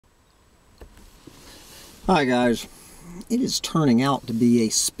Hi guys, it is turning out to be a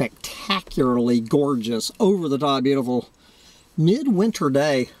spectacularly gorgeous, over-the-top beautiful midwinter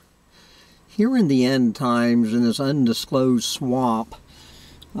day here in the end times in this undisclosed swamp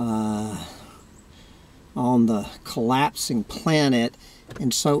on the collapsing planet.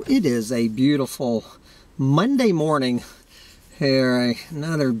 And so it is a beautiful Monday morning here,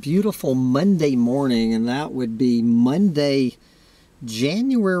 another beautiful Monday morning, and that would be Monday,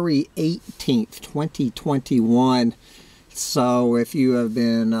 January 18th, 2021. So if you have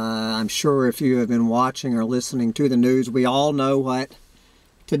been, I'm sure if you have been watching or listening to the news, we all know what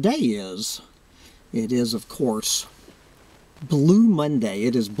today is. It is, of course, Blue Monday.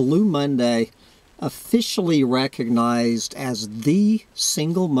 It is Blue Monday, officially recognized as the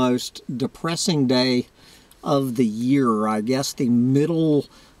single most depressing day of the year. I guess the middle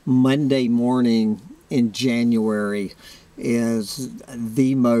Monday morning in January is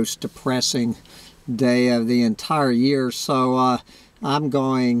the most depressing day of the entire year. So I'm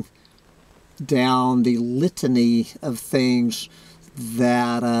going down the litany of things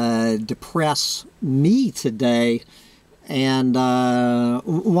that depress me today, and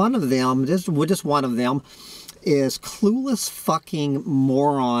one of them, just one of them, is clueless fucking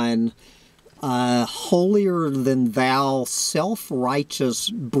moron, holier-than-thou,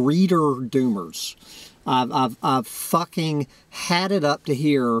 self-righteous breeder doomers. I've fucking had it up to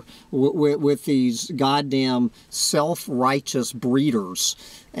here with these goddamn self-righteous breeders.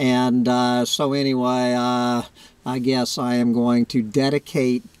 And so anyway, I guess I am going to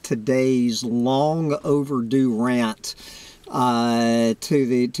dedicate today's long overdue rant to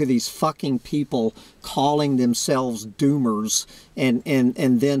these fucking people calling themselves doomers, and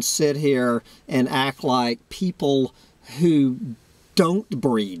then sit here and act like people who don't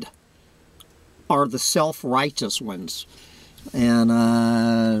breed are the self-righteous ones. And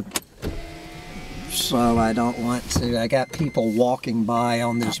so I don't want to, I got people walking by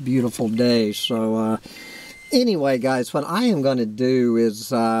on this beautiful day. So anyway, guys, what I am going to do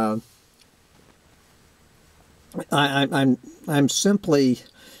is I'm going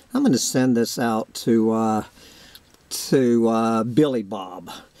to send this out to Billy Bob.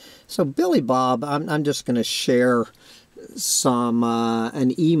 So Billy Bob, I'm just going to share some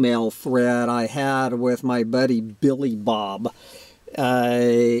an email thread I had with my buddy Billy Bob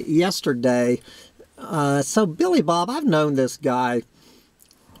yesterday. So Billy Bob, I've known this guy,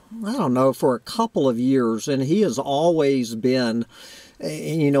 I don't know, for a couple of years, and he has always been,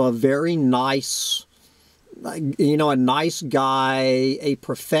 a very nice, a nice guy, a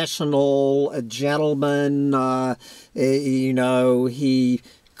professional, a gentleman. He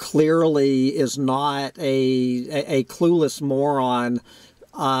clearly is not a clueless moron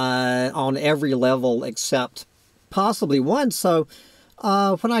on every level except possibly one. So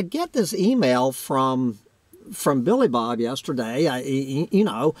when I get this email from Billy Bob yesterday,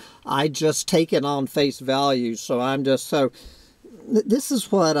 I just take it on face value. So this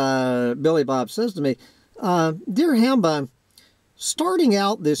is what Billy Bob says to me. Dear Hamba, starting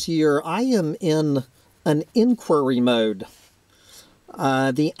out this year, I am in an inquiry mode.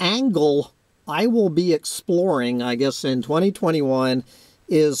 The angle I will be exploring, I guess, in 2021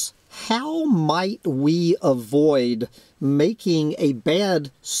 is how might we avoid making a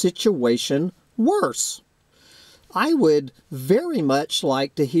bad situation worse? I would very much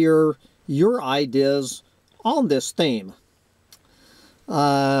like to hear your ideas on this theme.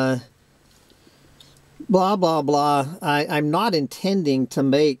 Blah, blah, blah. I'm not intending to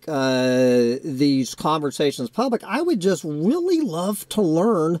make these conversations public. I would just really love to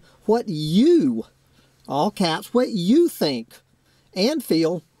learn what you, all caps, what you think and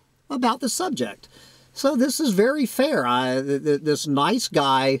feel about the subject. So this is very fair. This nice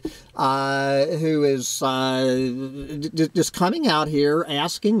guy who is just coming out here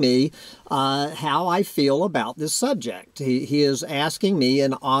asking me how I feel about this subject. He is asking me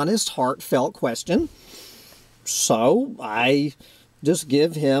an honest, heartfelt question. So I just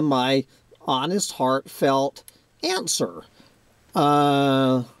give him my honest, heartfelt answer.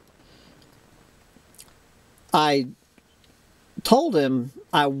 I told him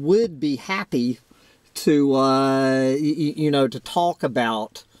I would be happy to, to talk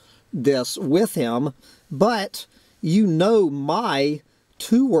about this with him, but my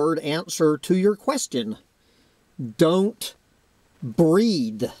two-word answer to your question: don't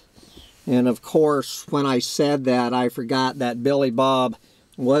breed. And of course, when I said that, I forgot that Billy Bob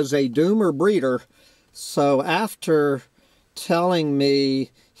was a doomer breeder. So after telling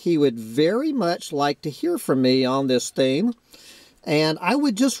me he would very much like to hear from me on this theme, and I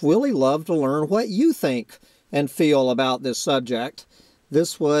would just really love to learn what you think and feel about this subject,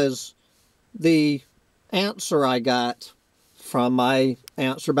 this was the answer I got from my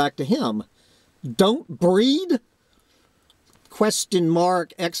answer back to him. Don't breed? Question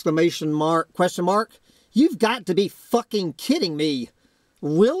mark, exclamation mark, question mark. You've got to be fucking kidding me.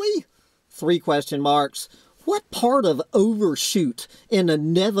 Really? 3 question marks. What part of overshoot and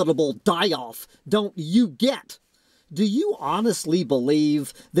inevitable die-off don't you get? Do you honestly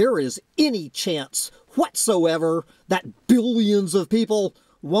believe there is any chance whatsoever that billions of people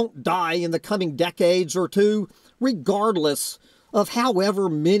won't die in the coming decades or two, regardless of however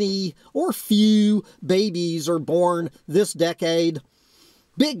many or few babies are born this decade?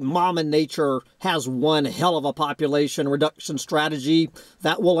 Big Mama Nature has one hell of a population reduction strategy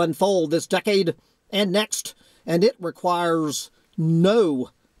that will unfold this decade and next, and it requires no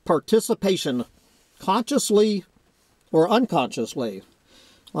participation, consciously or unconsciously.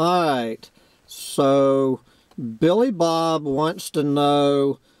 All right, so Billy Bob wants to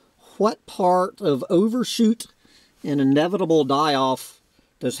know what part of overshoot and inevitable die-off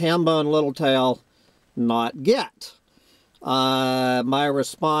does Hambone Littletail not get? My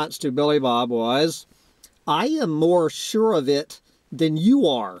response to Billy Bob was, I am more sure of it than you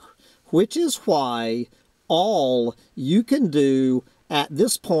are, which is why all you can do at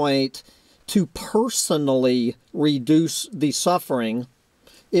this point to personally reduce the suffering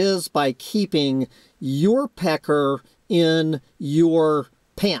is by keeping your pecker in your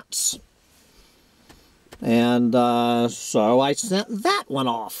pants. And so I sent that one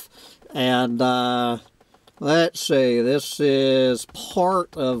off. And let's see, this is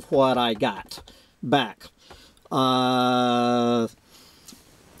part of what I got back.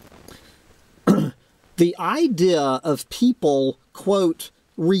 The idea of people, quote,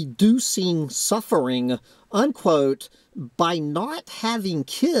 reducing suffering, unquote, by not having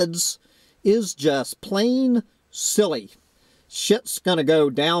kids is just plain silly. Shit's gonna go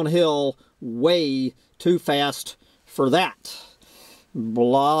downhill way too fast for that.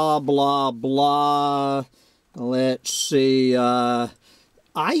 Blah, blah, blah. Let's see.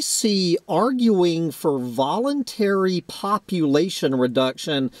 I see arguing for voluntary population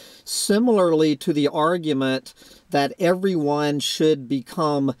reduction similarly to the argument that everyone should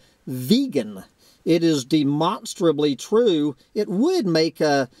become vegan. It is demonstrably true. It would make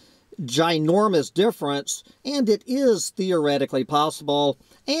a ginormous difference, and it is theoretically possible,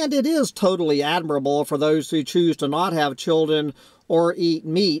 and it is totally admirable for those who choose to not have children or eat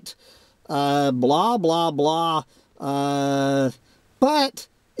meat. Blah, blah, blah. But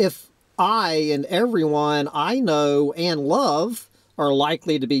if I and everyone I know and love are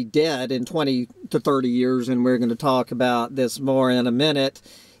likely to be dead in 20 to 30 years, and we're going to talk about this more in a minute,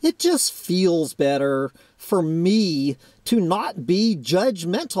 it just feels better for me to not be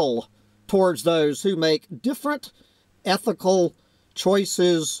judgmental towards those who make different ethical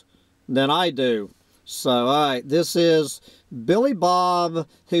choices than I do. So, all right, this is Billy Bob,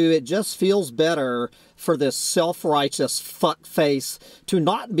 who it just feels better for this self-righteous fuckface to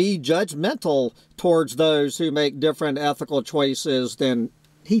not be judgmental towards those who make different ethical choices than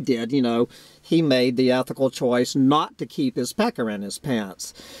he did. You know, he made the ethical choice not to keep his pecker in his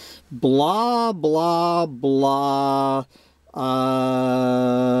pants. Blah, blah, blah.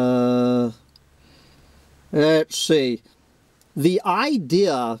 Let's see. The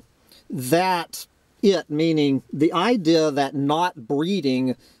idea that meaning the idea that not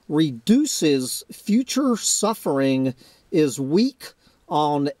breeding reduces future suffering is weak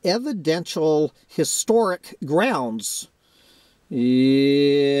on evidential historic grounds.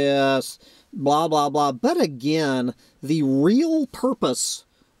 Yes, blah, blah, blah. But again, the real purpose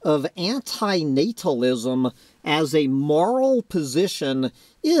of anti-natalism as a moral position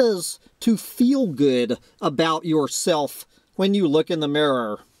is to feel good about yourself when you look in the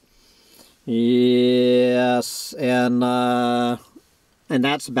mirror. Yes, and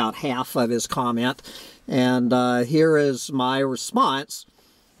that's about half of his comment. And here is my response.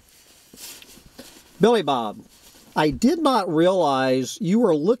 Billy Bob, I did not realize you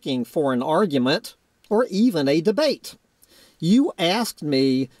were looking for an argument or even a debate. You asked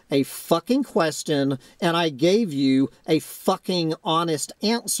me a fucking question, and I gave you a fucking honest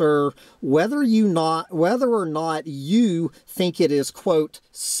answer, whether or not you think it is, quote,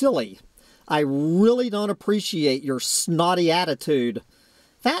 silly. I really don't appreciate your snotty attitude.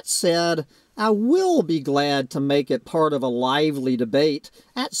 That said, I will be glad to make it part of a lively debate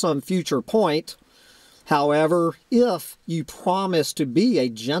at some future point. However, if you promise to be a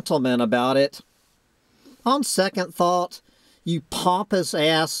gentleman about it. On second thought, you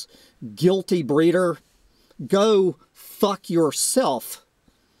pompous-ass, guilty breeder, go fuck yourself.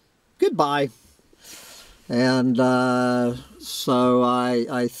 Goodbye. And So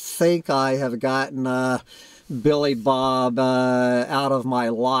I think I have gotten Billy Bob out of my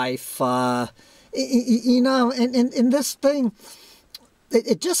life. You know, and this thing,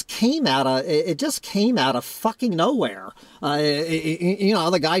 it just came out of fucking nowhere. You know,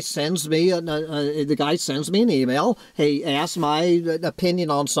 the guy sends me an email. He asks my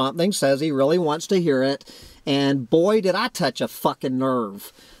opinion on something, says he really wants to hear it, and boy, did I touch a fucking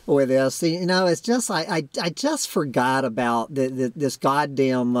nerve with this. You know, it's just I just forgot about this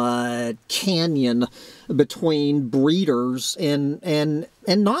goddamn canyon between breeders and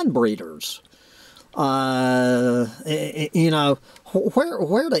non-breeders. You know,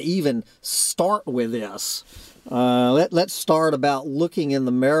 where to even start with this? Let's start about looking in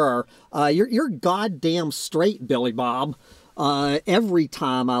the mirror. You're goddamn straight, Billy Bob. Every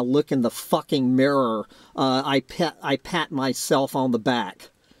time I look in the fucking mirror, I pat myself on the back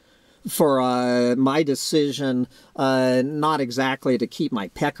for my decision, not exactly to keep my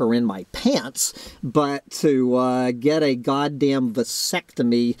pecker in my pants, but to get a goddamn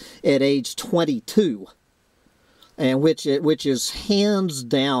vasectomy at age 22. And which is hands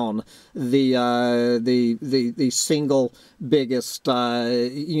down the single biggest,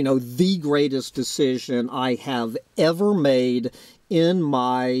 you know, the greatest decision I have ever made in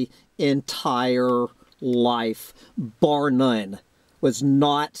my entire life, bar none, was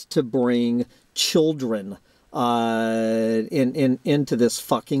not to bring children into this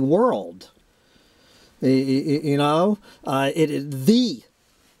fucking world. You know, it is the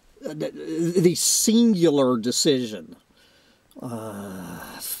singular decision.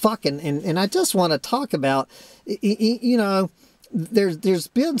 And I just want to talk about, you know, there's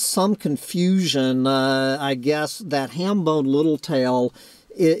been some confusion, I guess, that Hambone Littletail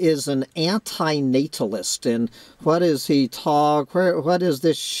is an anti-natalist, and what is he talk? What is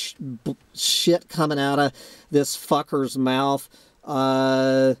this shit coming out of this fucker's mouth?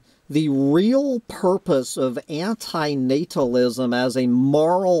 The real purpose of anti-natalism as a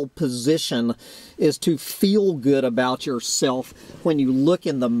moral position is to feel good about yourself when you look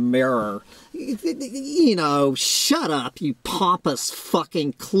in the mirror. You know, shut up, you pompous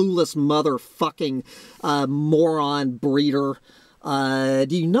fucking clueless motherfucking moron breeder. Do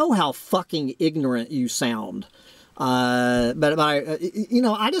you know how fucking ignorant you sound? But you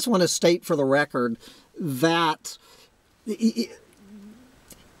know, I just want to state for the record that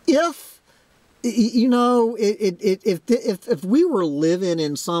if, you know, if we were living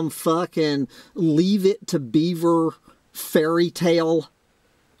in some fucking Leave It to Beaver fairy tale,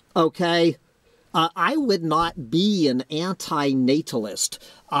 okay, I would not be an anti-natalist.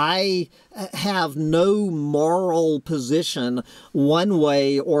 I have no moral position one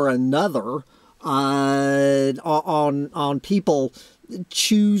way or another on people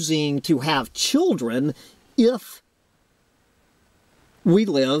choosing to have children if we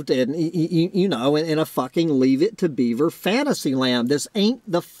lived in, you know, in a fucking Leave It to Beaver fantasy land. This ain't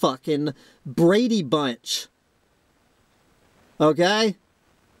the fucking Brady Bunch. Okay?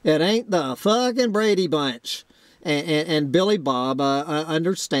 It ain't the fucking Brady Bunch. And Billy Bob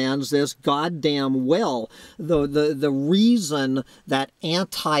understands this goddamn well. The reason that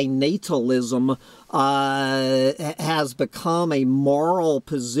anti-natalism has become a moral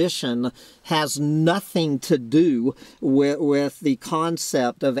position has nothing to do with the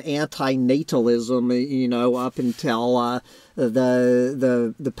concept of anti-natalism, you know, up until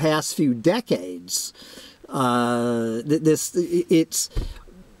the past few decades.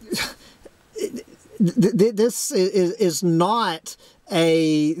 This is not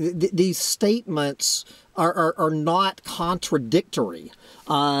a, these statements are not contradictory.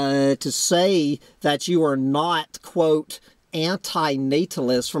 To say that you are not, quote,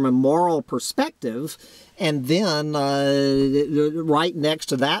 anti-natalist from a moral perspective, and then right next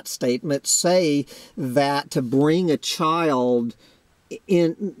to that statement say that to bring a child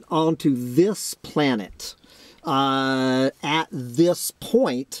onto this planet at this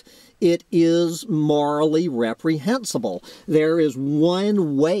point, it is morally reprehensible. There is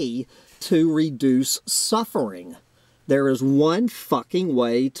one way to reduce suffering. There is one fucking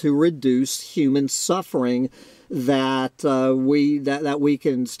way to reduce human suffering that we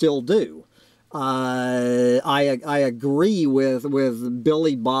can still do. I agree with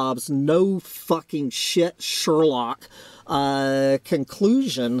Billy Bob's no fucking shit Sherlock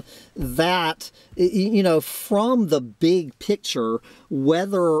conclusion that, you know, from the big picture,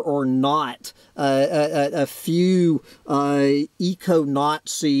 whether or not a few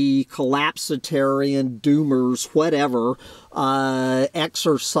eco-Nazi, collapsitarian doomers, whatever,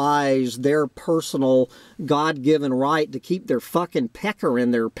 exercise their personal God-given right to keep their fucking pecker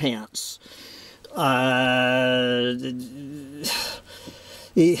in their pants,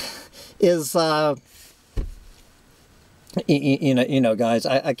 is guys,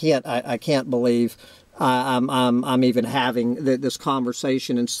 I can't believe I'm even having this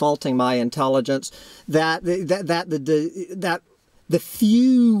conversation, insulting my intelligence. That the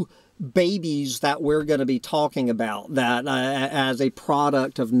few babies that we're going to be talking about, that as a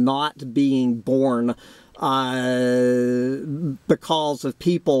product of not being born because of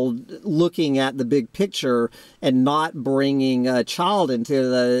people looking at the big picture and not bringing a child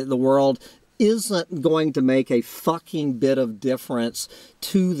into the world, isn't going to make a fucking bit of difference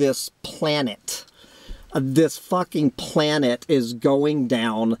to this planet. This fucking planet is going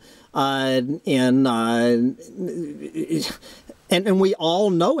down, and we all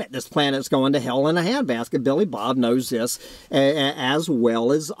know it. This planet's going to hell in a handbasket. Billy Bob knows this as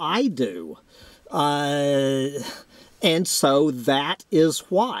well as I do. And so that is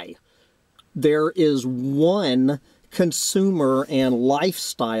why there is one consumer and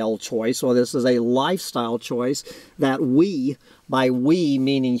lifestyle choice. Well, this is a lifestyle choice that we, by we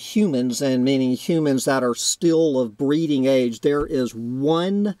meaning humans, and meaning humans that are still of breeding age, there is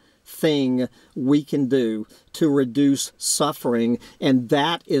one thing we can do to reduce suffering, and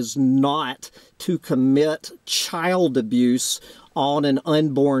that is not to commit child abuse on an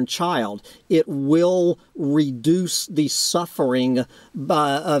unborn child. It will reduce the suffering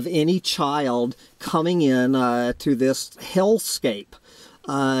of any child coming in to this hellscape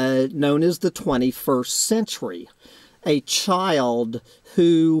known as the 21st century. A child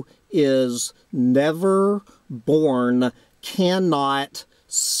who is never born cannot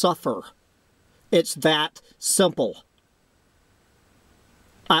suffer. It's that simple.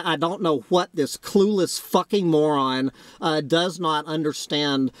 I don't know what this clueless fucking moron does not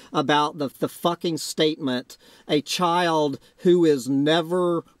understand about the fucking statement, a child who is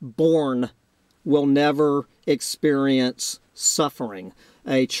never born will never experience suffering.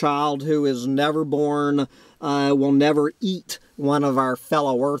 A child who is never born will never eat one of our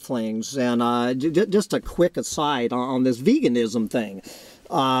fellow earthlings. And just a quick aside on this veganism thing.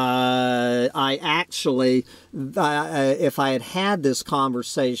 I actually, if I had had this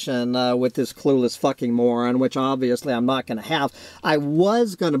conversation with this clueless fucking moron, which obviously I'm not going to have, I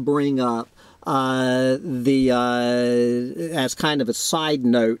was going to bring up as kind of a side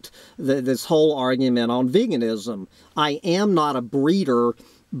note, this whole argument on veganism. I am not a breeder,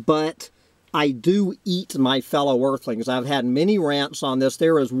 but I do eat my fellow earthlings. I've had many rants on this.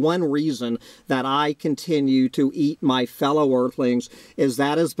 There is one reason that I continue to eat my fellow earthlings, is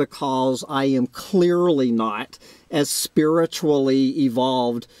because I am clearly not as spiritually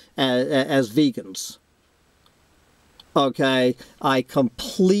evolved as vegans. Okay, I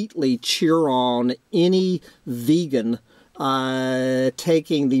completely cheer on any vegan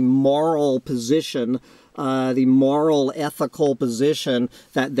taking the moral position, the moral, ethical position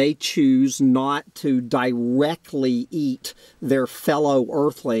that they choose not to directly eat their fellow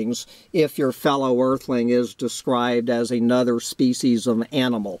earthlings if your fellow earthling is described as another species of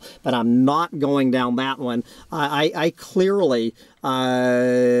animal. But I'm not going down that one. I clearly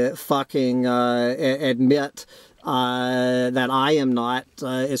fucking admit that I am not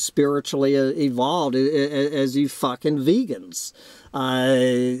as spiritually evolved as you fucking vegans.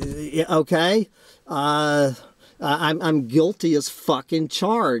 Okay? I'm guilty as fucking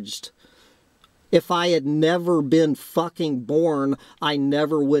charged. If I had never been fucking born, I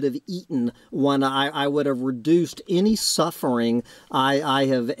never would have eaten one. I would have reduced any suffering I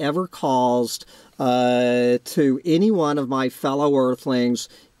have ever caused to any one of my fellow earthlings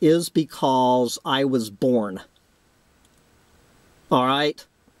is because I was born. All right?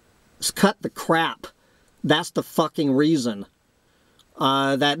 Just cut the crap. That's the fucking reason.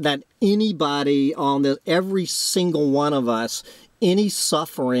 That anybody on this, every single one of us, any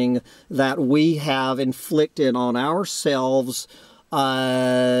suffering that we have inflicted on ourselves,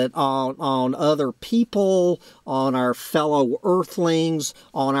 on other people, on our fellow earthlings,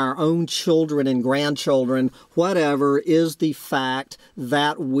 on our own children and grandchildren, whatever, is the fact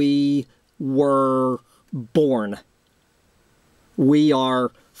that we were born. We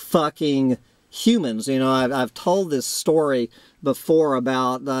are fucking humans. You know, I've told this story before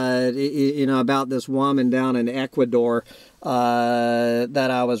about about this woman down in Ecuador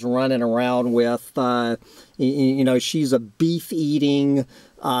that I was running around with. She's a beef eating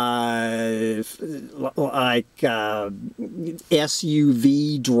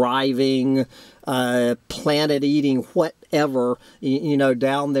SUV driving planet-eating whatever, you know,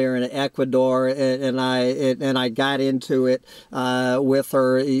 down there in Ecuador, and I got into it with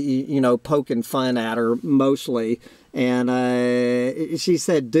her, you know, poking fun at her mostly, and she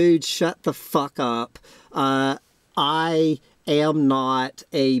said, "Dude, shut the fuck up. I am not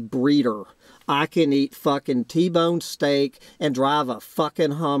a breeder. I can eat fucking T-bone steak and drive a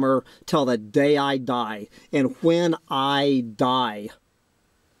fucking Hummer till the day I die. And when I die,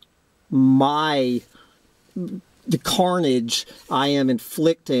 the carnage I am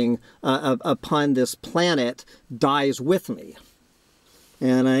inflicting upon this planet dies with me."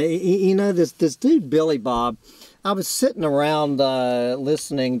 And you know, this dude Billy Bob, I was sitting around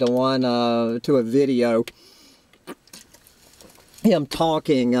listening to to a video. Him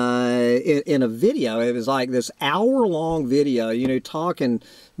talking in a video. It was like this hour-long video, you know, talking,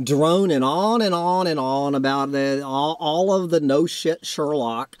 droning on and on and on about all of the no-shit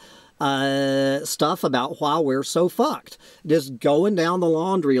Sherlock stuff about why we're so fucked. Just going down the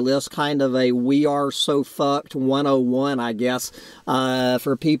laundry list, kind of a "we are so fucked" 101, I guess,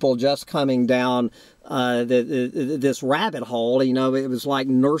 for people just coming down this rabbit hole. You know, it was like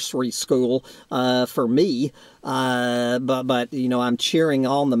nursery school for me, but you know, I'm cheering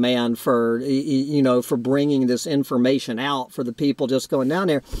on the man for, you know, for bringing this information out for the people just going down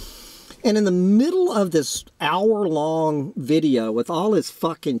there. And in the middle of this hour-long video with all his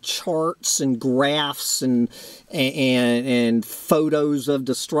fucking charts and graphs and photos of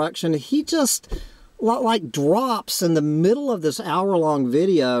destruction, he just like drops in the middle of this hour-long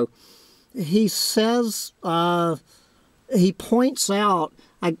video. He says, he points out,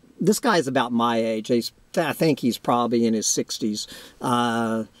 this guy's about my age. I think he's probably in his 60s.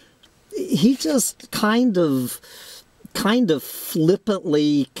 He just kind of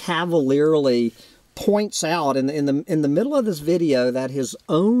flippantly, cavalierly points out in the middle of this video that his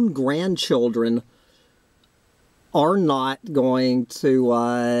own grandchildren are not going to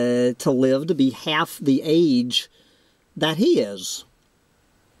live to be half the age that he is.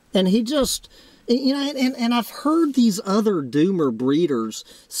 And he just, you know, and I've heard these other doomer breeders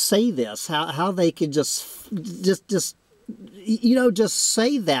say this, how they could just you know, just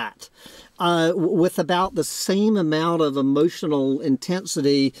say that with about the same amount of emotional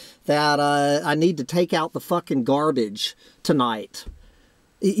intensity that I need to take out the fucking garbage tonight.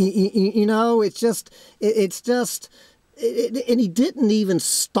 You know, and he didn't even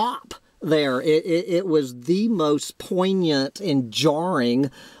stop there. It was the most poignant and jarring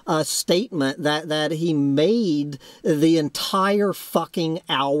statement that he made the entire fucking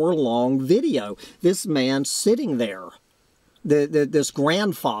hour-long video. This man sitting there, this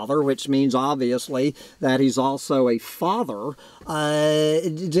grandfather, which means obviously that he's also a father,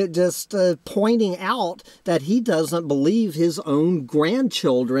 just pointing out that he doesn't believe his own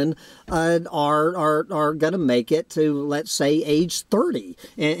grandchildren are going to make it to, let's say, age 30.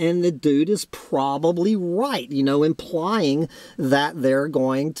 And the dude is probably right, you know, implying that they're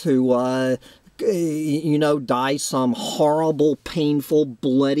going to you know, die some horrible, painful,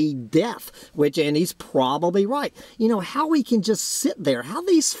 bloody death, and he's probably right. You know, how we can just sit there, how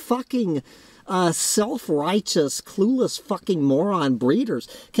these fucking self-righteous, clueless fucking moron breeders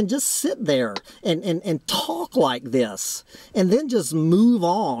can just sit there and talk like this and then just move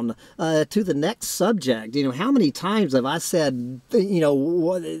on to the next subject. You know, how many times have I said, you know,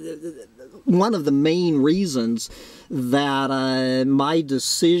 one of the main reasons that my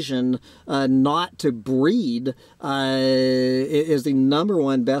decision not to breed is the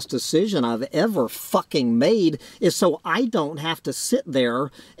 #1 best decision I've ever fucking made is so I don't have to sit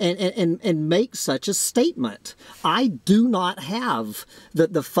there and make such a statement. I do not have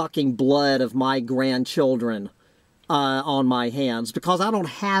the fucking blood of my grandchildren on my hands because I don't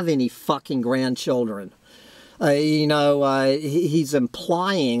have any fucking grandchildren. You know, he's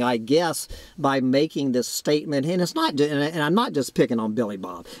implying, I guess, by making this statement, and it's not, and I'm not just picking on Billy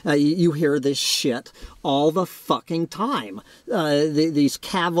Bob. You hear this shit all the fucking time. These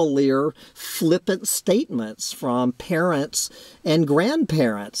cavalier, flippant statements from parents and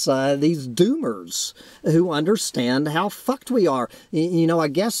grandparents, these doomers who understand how fucked we are. You know, I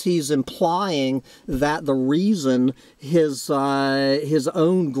guess he's implying that the reason his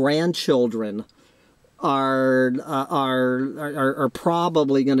own grandchildren are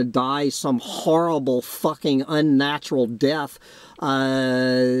probably going to die some horrible fucking unnatural death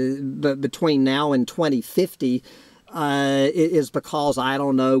but between now and 2050 is because, I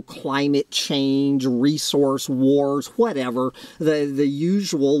don't know, climate change, resource wars, whatever, the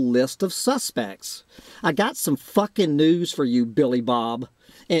usual list of suspects. I got some fucking news for you, Billy Bob.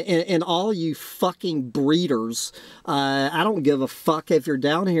 And all you fucking breeders, I don't give a fuck if you're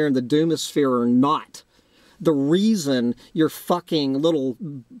down here in the Doomosphere or not. The reason your fucking little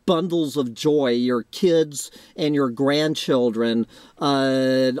bundles of joy, your kids and your grandchildren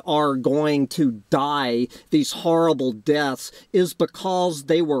are going to die these horrible deaths is because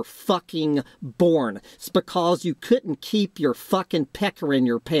they were fucking born. It's because you couldn't keep your fucking pecker in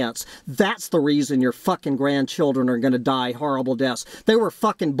your pants. That's the reason your fucking grandchildren are going to die horrible deaths. They were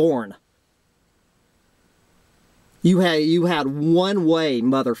fucking born. You had one way,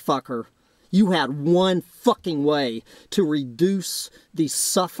 motherfucker. You had one fucking way to reduce the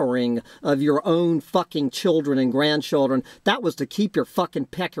suffering of your own fucking children and grandchildren. That was to keep your fucking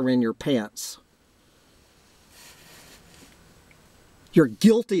pecker in your pants. You're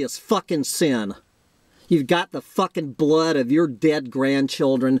guilty as fucking sin. You've got the fucking blood of your dead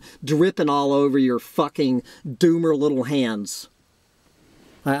grandchildren dripping all over your fucking doomer little hands.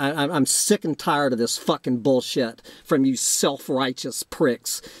 I'm sick and tired of this fucking bullshit from you self-righteous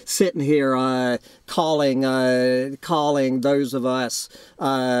pricks sitting here calling those of us,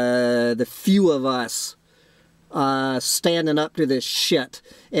 the few of us, standing up to this shit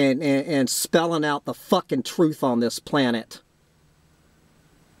and spelling out the fucking truth on this planet.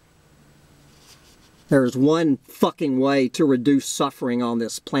 There's one fucking way to reduce suffering on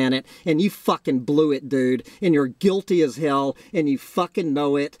this planet, and you fucking blew it, dude. And you're guilty as hell, and you fucking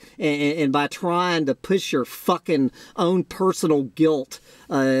know it. And by trying to push your fucking own personal guilt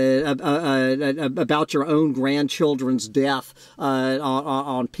about your own grandchildren's death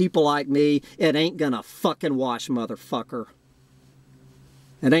on people like me, it ain't gonna fucking wash, motherfucker.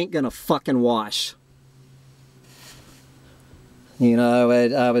 It ain't gonna fucking wash. You know,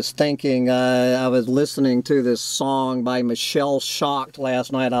 I was thinking, I was listening to this song by Michelle Shocked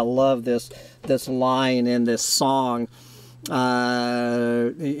last night. I love this line in this song.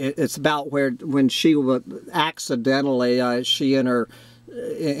 It's about when she was accidentally, she and her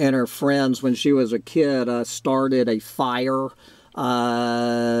friends, when she was a kid, started a fire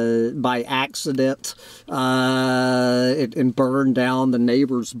by accident and burned down the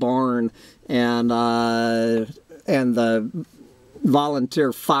neighbor's barn, and the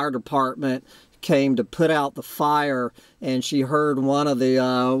volunteer fire department came to put out the fire, and she heard one of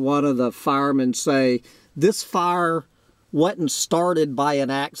the firemen say, "This fire wasn't started by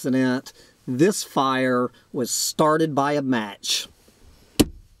an accident. This fire was started by a match."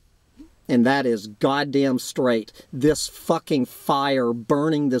 And that is goddamn straight. This fucking fire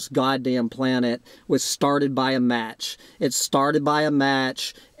burning this goddamn planet was started by a match. It's started by a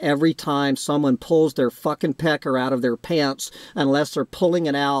match every time someone pulls their fucking pecker out of their pants, unless they're pulling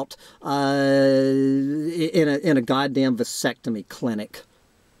it out in a goddamn vasectomy clinic.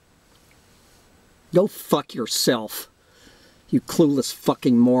 Go fuck yourself, you clueless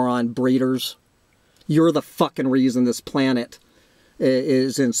fucking moron breeders. You're the fucking reason this planet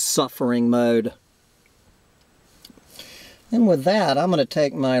is in suffering mode. And with that, I'm going to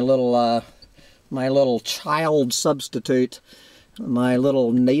take my little child substitute, my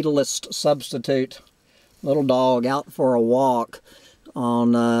little natalist substitute, little dog, out for a walk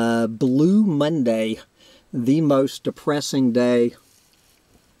on Blue Monday, the most depressing day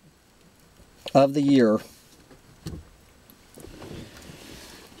of the year.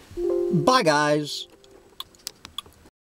 Bye, guys.